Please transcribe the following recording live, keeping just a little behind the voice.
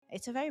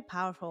It's a very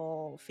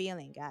powerful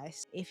feeling,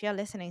 guys. If you're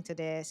listening to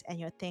this and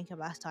you're thinking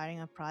about starting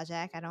a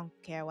project, I don't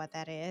care what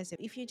that is.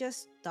 If you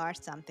just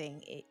start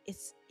something,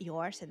 it's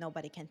yours and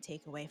nobody can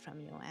take away from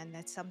you. And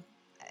that's some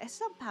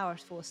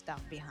powerful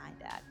stuff behind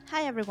that.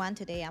 Hi everyone,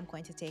 today I'm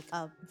going to take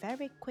a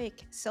very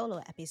quick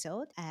solo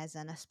episode as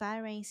an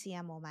aspiring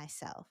CMO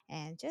myself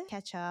and just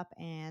catch up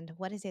and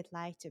what is it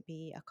like to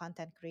be a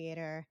content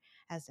creator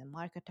as a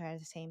marketer at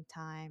the same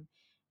time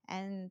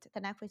and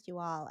connect with you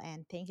all.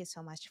 And thank you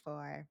so much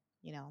for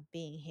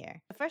being here.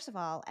 First of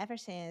all, ever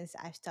since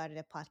I've started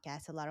a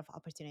podcast, a lot of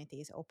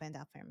opportunities opened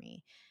up for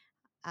me.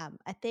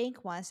 I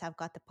think once I've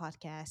got the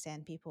podcast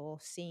and people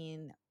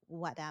seen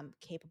what I'm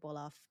capable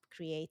of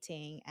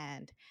creating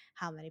and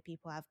how many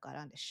people I've got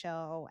on the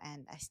show,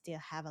 and I still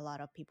have a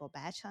lot of people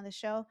batched on the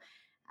show,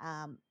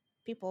 um,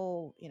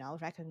 people,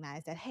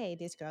 recognize that, hey,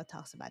 this girl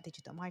talks about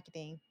digital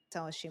marketing,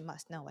 so she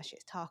must know what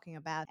she's talking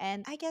about.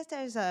 And I guess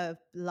there's a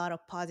lot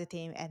of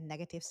positive and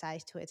negative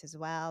sides to it as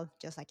well,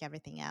 just like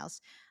everything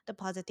else. The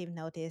positive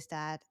note is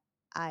that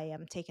I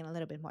am taken a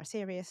little bit more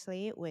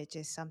seriously, which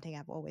is something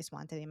I've always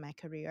wanted in my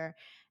career.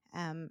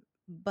 Um,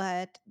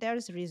 but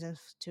there's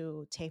reasons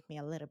to take me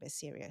a little bit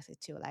seriously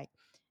too. Like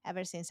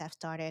ever since I've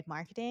started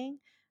marketing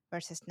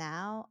versus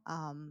now,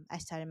 I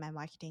started my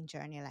marketing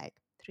journey like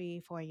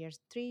 3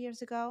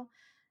 years ago,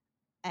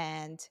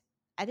 and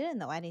I didn't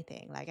know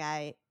anything. Like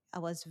I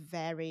was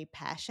very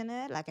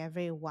passionate. Like I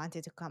really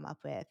wanted to come up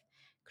with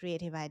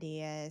creative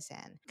ideas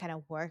and kind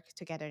of work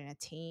together in a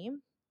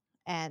team.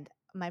 And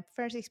my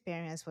first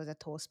experience was a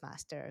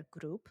Toastmaster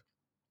group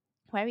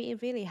where we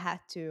really had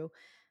to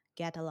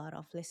get a lot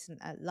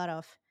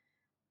of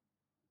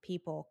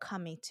people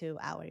coming to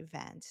our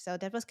event. So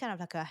that was kind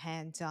of like a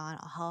hands-on,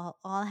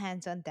 all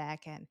hands on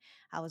deck. And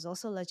I was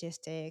also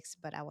logistics,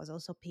 but I was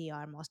also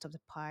PR most of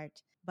the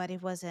part. But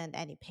it wasn't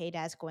any paid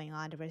ads going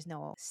on. There was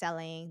no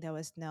selling. There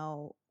was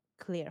no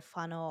clear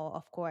funnel,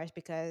 of course,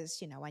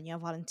 because when you're a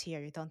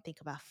volunteer, you don't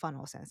think about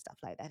funnels and stuff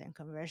like that and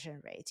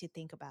conversion rates. You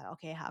think about,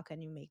 okay, how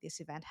can you make this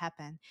event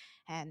happen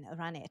and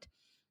run it,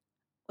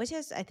 which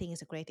is I think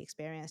is a great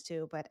experience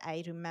too. But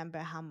I remember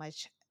how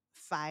much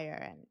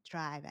fire and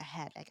drive I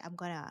had. Like I'm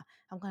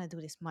gonna do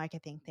this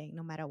marketing thing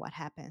no matter what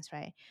happens,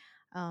 right?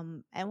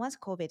 And once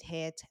COVID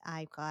hit,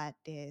 I got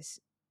this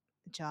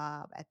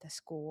job at the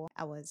school.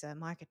 I was a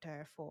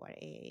marketer for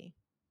a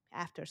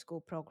after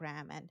school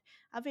program, and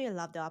I really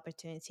loved the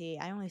opportunity.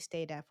 I only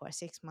stayed there for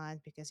 6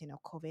 months because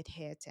COVID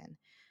hit, and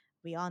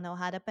we all know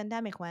how the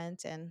pandemic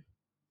went, and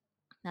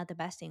not the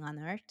best thing on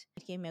earth.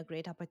 It gave me a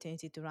great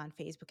opportunity to run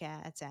Facebook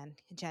ads and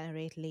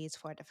generate leads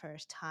for the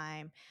first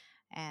time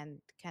and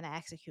kind of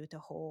execute a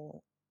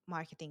whole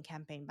marketing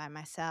campaign by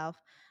myself,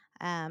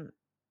 um,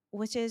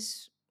 which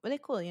is really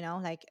cool.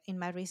 Like in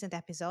my recent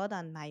episode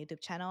on my YouTube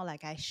channel,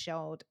 like I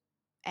showed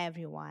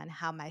everyone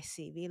how my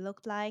CV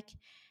looked like.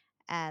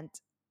 And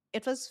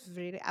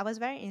I was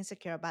very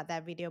insecure about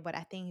that video, but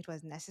I think it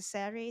was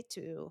necessary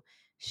to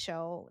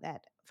show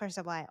that, first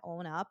of all, I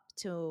own up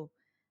to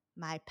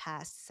my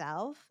past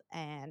self,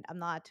 and I'm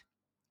not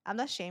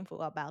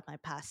shameful about my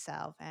past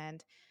self.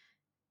 And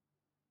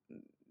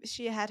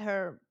she had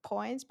her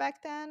points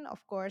back then.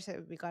 Of course,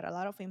 we got a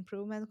lot of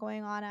improvement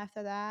going on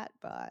after that,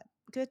 but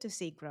good to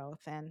see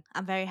growth. And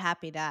I'm very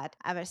happy that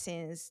ever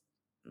since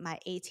my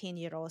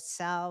 18-year-old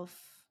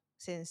self,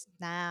 since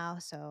now,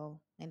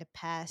 so in the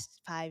past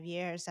 5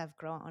 years, I've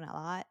grown a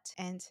lot.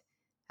 And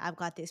I've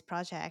got this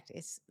project.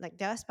 It's like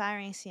the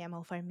aspiring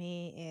CMO for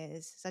me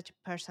is such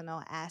a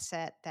personal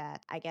asset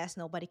that I guess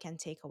nobody can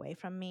take away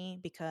from me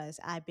because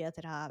I built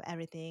it up.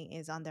 Everything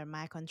is under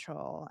my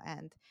control.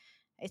 And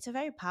it's a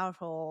very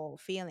powerful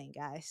feeling,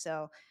 guys.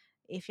 So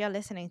if you're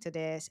listening to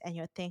this and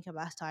you're thinking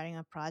about starting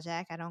a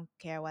project, I don't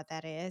care what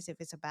that is. If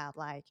it's about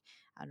like,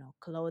 I don't know,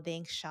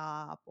 clothing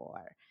shop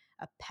or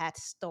a pet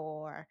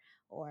store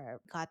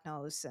or God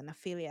knows an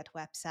affiliate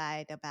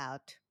website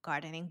about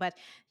gardening. But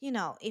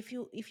if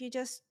you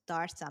just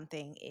start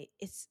something,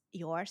 it's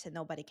yours and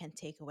nobody can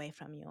take away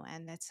from you.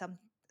 And it's some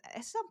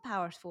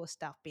powerful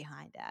stuff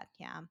behind that.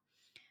 Yeah.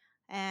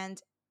 And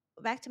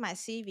back to my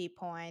CV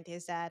point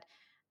is that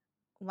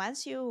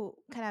once you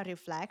kind of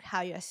reflect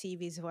how your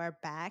CVs were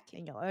back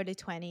in your early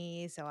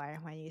 20s or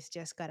when you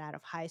just got out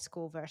of high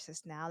school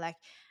versus now, like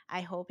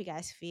I hope you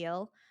guys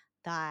feel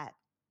that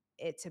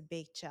it's a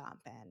big jump.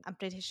 And I'm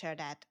pretty sure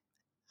that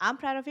I'm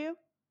proud of you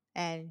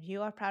and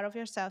you are proud of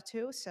yourself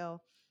too.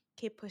 So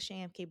keep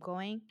pushing and keep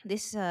going.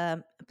 This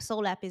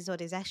solo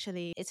episode is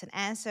actually it's an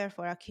answer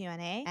for a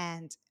Q&A,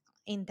 and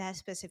in that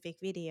specific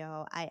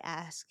video, I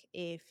ask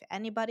if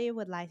anybody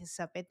would like to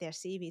submit their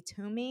CV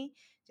to me,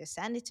 just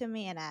send it to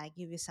me and I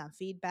give you some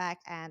feedback.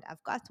 And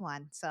I've got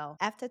one. So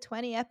after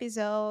 20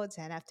 episodes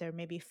and after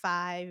maybe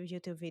 5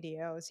 YouTube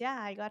videos, yeah,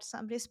 I got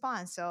some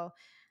response. So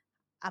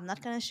I'm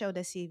not going to show the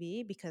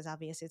CV because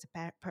obviously it's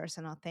a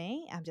personal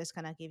thing. I'm just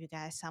going to give you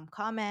guys some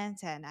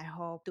comments, and I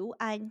hope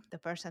the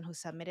person who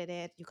submitted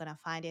it, you're going to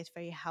find it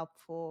very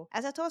helpful.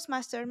 As a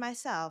Toastmaster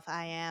myself,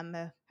 I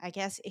am, I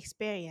guess,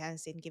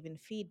 experienced in giving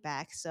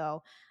feedback.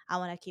 So I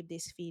want to keep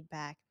this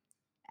feedback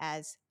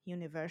as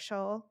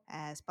universal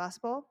as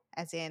possible,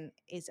 as in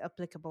it's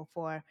applicable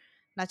for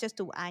not just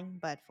to Anh,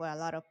 but for a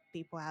lot of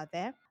people out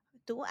there.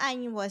 Tu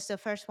Anh was the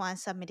first one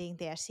submitting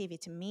their CV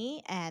to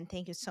me, and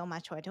thank you so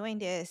much for doing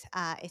this.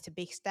 It's a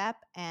big step,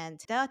 and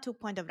there are 2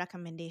 points of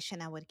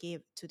recommendation I would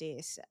give to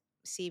this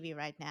CV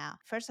right now.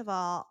 First of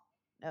all,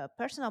 the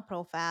personal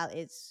profile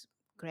is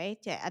great.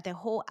 Yeah, the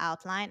whole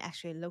outline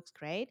actually looks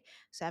great.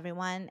 So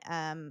everyone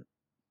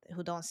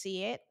who don't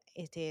see it,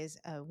 it is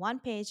a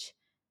one-page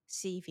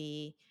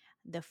CV.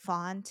 The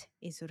font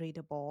is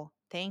readable,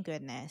 thank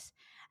goodness,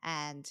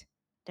 and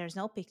there's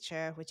no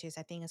picture, which is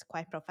I think is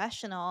quite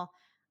professional.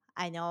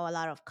 I know a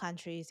lot of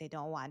countries they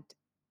don't want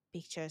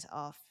pictures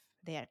of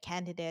their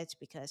candidates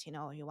because you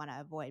want to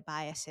avoid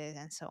biases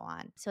and so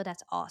on. So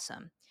that's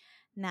awesome.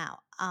 Now,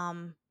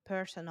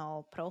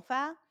 personal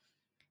profile.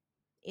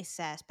 It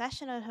says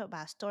passionate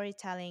about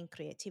storytelling,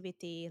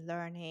 creativity,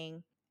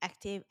 learning,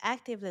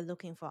 actively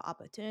looking for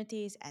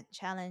opportunities and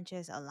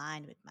challenges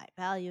aligned with my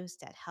values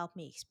that help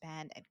me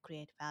expand and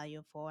create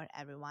value for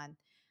everyone.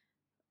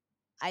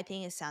 I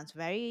think it sounds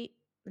very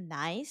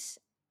nice.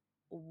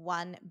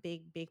 One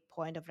big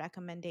point of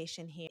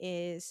recommendation here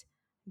is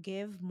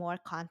give more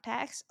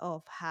context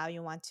of how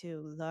you want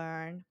to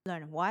learn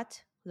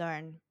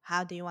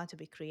how do you want to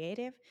be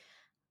creative.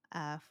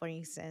 For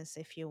instance,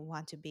 if you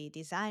want to be a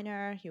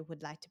designer, you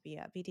would like to be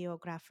a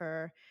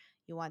videographer,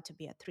 you want to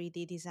be a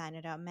 3D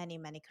designer. There are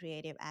many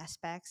creative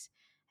aspects,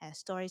 and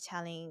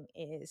storytelling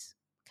is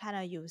kind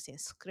of used in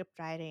script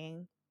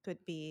writing. Could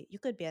be you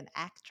could be an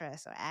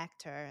actress or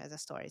actor as a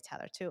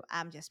storyteller too.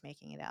 I'm just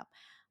making it up,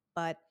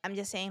 but I'm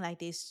just saying like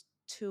these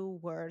 2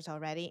 words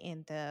already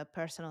in the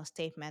personal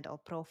statement or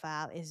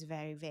profile is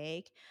very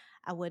vague.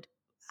 I would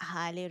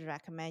highly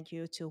recommend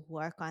you to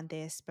work on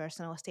this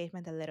personal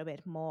statement a little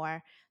bit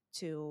more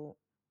to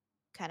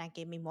kind of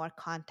give me more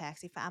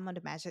context. If I'm on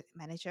the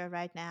manager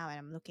right now and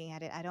I'm looking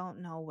at it, I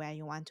don't know where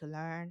you want to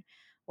learn,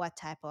 what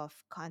type of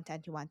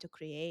content you want to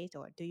create,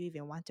 or do you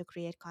even want to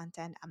create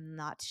content? I'm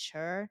not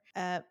sure.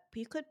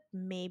 You could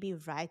maybe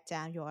write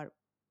down your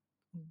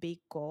big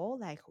goal,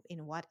 like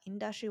in what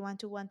industry you want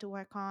to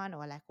work on,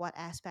 or like what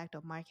aspect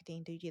of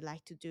marketing do you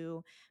like to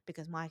do,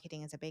 because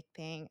marketing is a big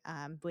thing.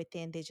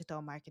 Within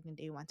digital marketing,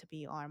 do you want to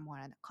be on more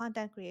on the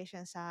content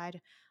creation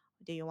side?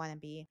 Do you want to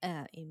be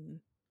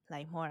in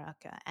like more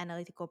like a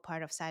analytical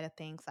part of side of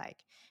things like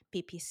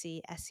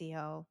ppc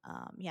SEO?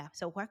 Yeah,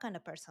 so work on the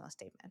personal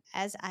statement.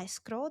 As I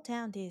scroll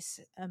down this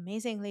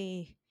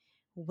amazingly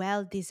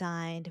well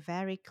designed,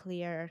 very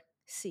clear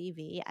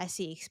CV, I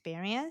see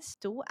experience.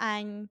 Tu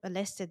Anh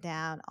listed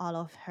down all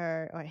of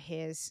her or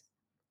his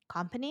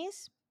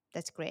companies.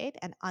 That's great.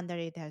 And under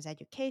it, there's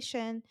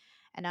education.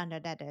 And under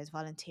that, there's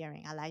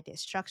volunteering. I like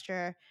this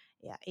structure.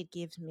 Yeah, it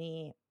gives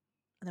me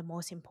the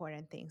most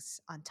important things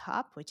on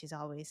top, which is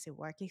always the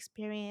work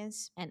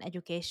experience, and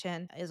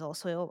education is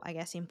also, I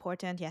guess,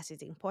 important. Yes,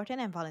 it's important,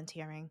 and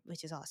volunteering,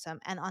 which is awesome.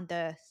 And on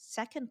the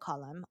second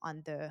column,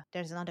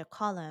 there's another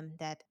column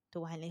that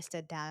Duane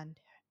listed down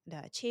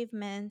the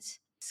achievements,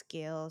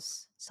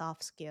 skills,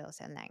 soft skills,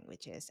 and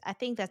languages. I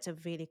think that's a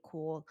really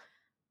cool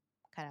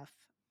kind of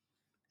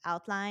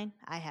outline.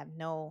 I have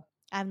no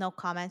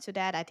comment to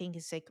that. I think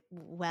it's like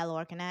well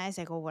organized.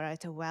 Like overall,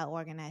 it's a well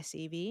organized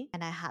CV,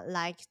 and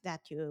like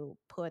that you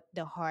put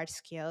the hard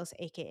skills,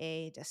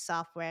 aka the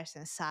softwares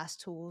and SaaS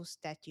tools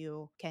that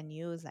you can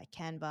use, like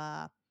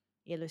Canva,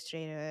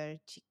 Illustrator,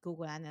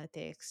 Google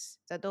Analytics.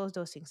 So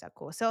those things are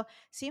cool. So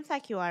seems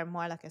like you are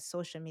more like a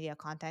social media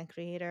content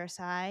creator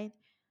side,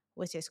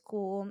 which is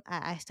cool.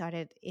 I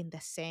started in the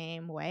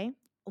same way.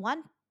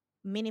 One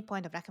mini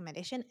point of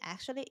recommendation,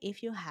 actually,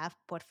 if you have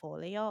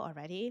portfolio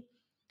already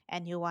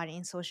and you are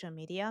in social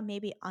media,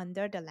 maybe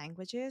under the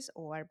languages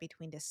or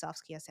between the soft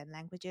skills and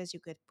languages,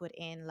 you could put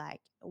in like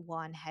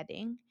one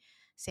heading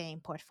saying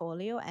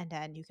portfolio, and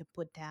then you could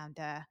put down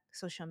the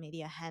social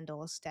media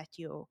handles that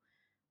you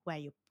where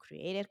you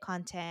created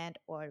content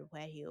or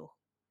where you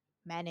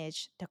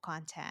manage the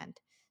content.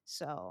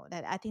 So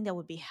that I think that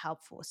would be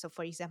helpful. So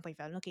for example, if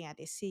I'm looking at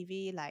a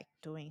CV like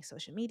doing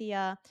social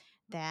media,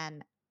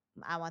 then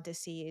I want to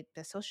see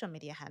the social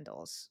media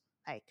handles.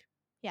 Like,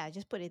 yeah,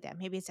 just put it there.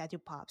 Maybe it's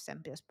EduPops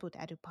and just put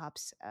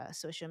EduPops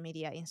social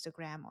media,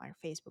 Instagram or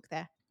Facebook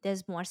there.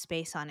 There's more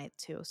space on it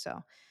too.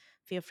 So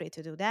feel free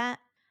to do that.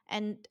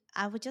 And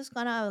I was just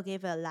gonna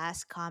give a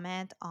last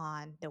comment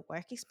on the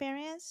work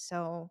experience.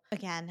 So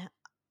again,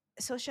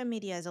 social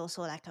media is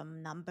also like a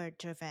number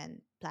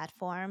driven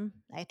platform.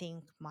 I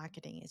think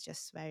marketing is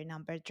just very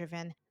number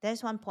driven.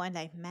 There's one point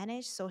like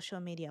manage social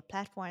media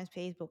platforms,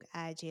 Facebook,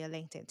 IG,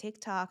 LinkedIn,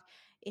 TikTok.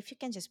 If you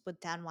can just put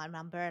down one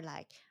number,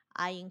 like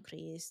I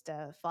increased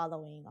the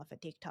following of a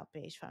TikTok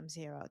page from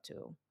 0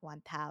 to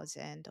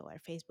 1,000, or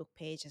Facebook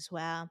page as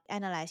well.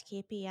 Analyze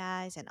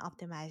KPIs and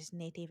optimize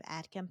native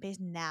ad campaigns.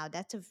 Now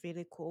that's a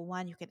really cool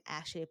one. You can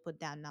actually put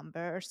down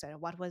numbers. So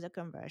what was the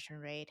conversion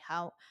rate?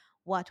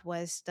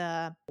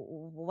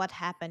 What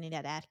happened in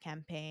that ad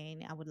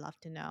campaign? I would love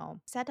to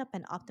know. Set up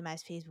and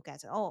optimize Facebook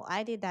ads. Oh,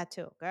 I did that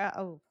too, girl.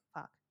 Oh,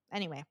 fuck.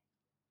 Anyway,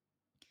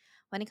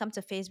 When it comes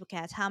to Facebook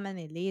ads, how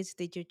many leads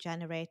did you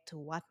generate to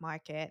what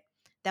market?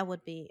 That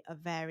would be a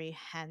very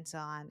hands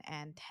on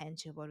and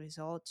tangible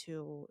result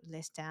to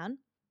list down.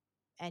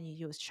 And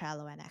you use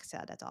Trello and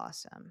Excel. That's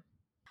awesome.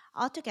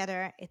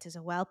 Altogether, it is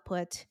a well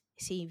put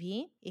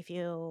CV. If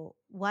you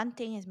one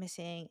thing is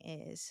missing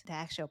is the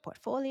actual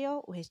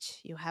portfolio,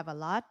 which you have a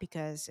lot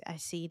because I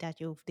see that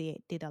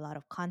did a lot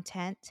of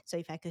content. So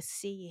if I could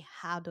see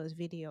how those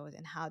videos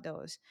and how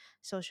those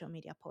social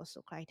media posts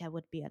look like, that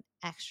would be an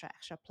extra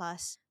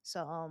plus.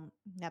 So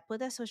yeah,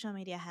 put a social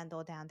media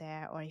handle down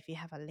there, or if you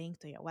have a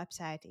link to your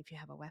website, if you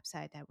have a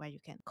website that where you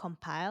can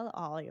compile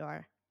all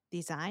your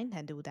design,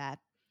 then do that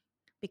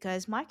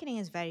because marketing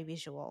is very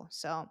visual.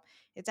 So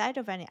it's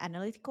either very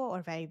analytical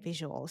or very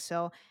visual.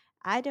 So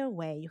either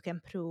way, you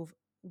can prove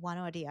one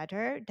or the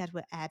other that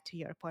will add to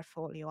your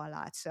portfolio a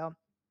lot. So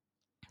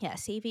yeah,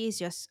 CV is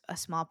just a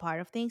small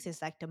part of things.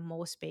 It's like the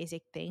most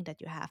basic thing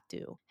that you have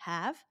to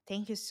have.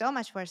 Thank you so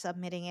much for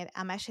submitting it.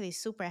 I'm actually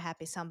super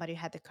happy somebody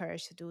had the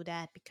courage to do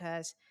that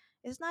because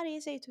it's not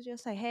easy to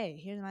just say, hey,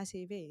 here's my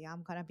CV.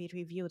 I'm going to be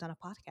reviewed on a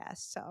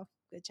podcast. So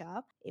good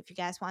job. If you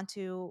guys want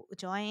to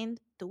join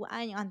do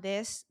on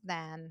this,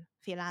 then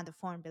fill out the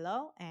form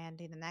below. And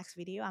in the next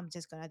video, I'm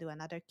just going to do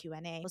another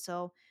Q&A.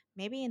 So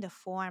maybe in the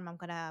form I'm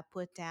gonna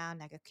put down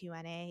like a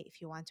Q&A.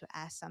 If you want to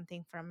ask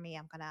something from me,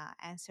 I'm gonna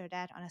answer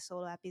that on a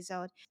solo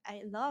episode.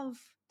 I love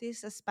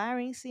this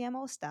aspiring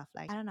CMO stuff.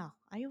 Like, I don't know,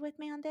 are you with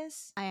me on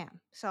this? I am,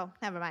 so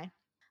never mind.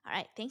 All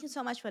right, thank you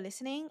so much for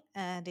listening.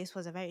 This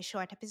was a very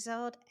short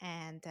episode,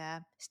 and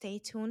stay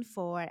tuned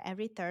for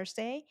every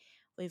Thursday.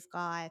 We've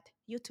got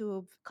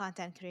YouTube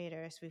content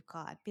creators, we've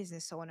got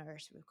business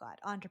owners, we've got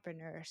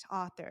entrepreneurs,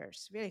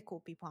 authors, really cool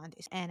people on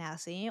this. And I'll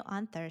see you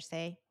on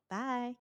Thursday. Bye.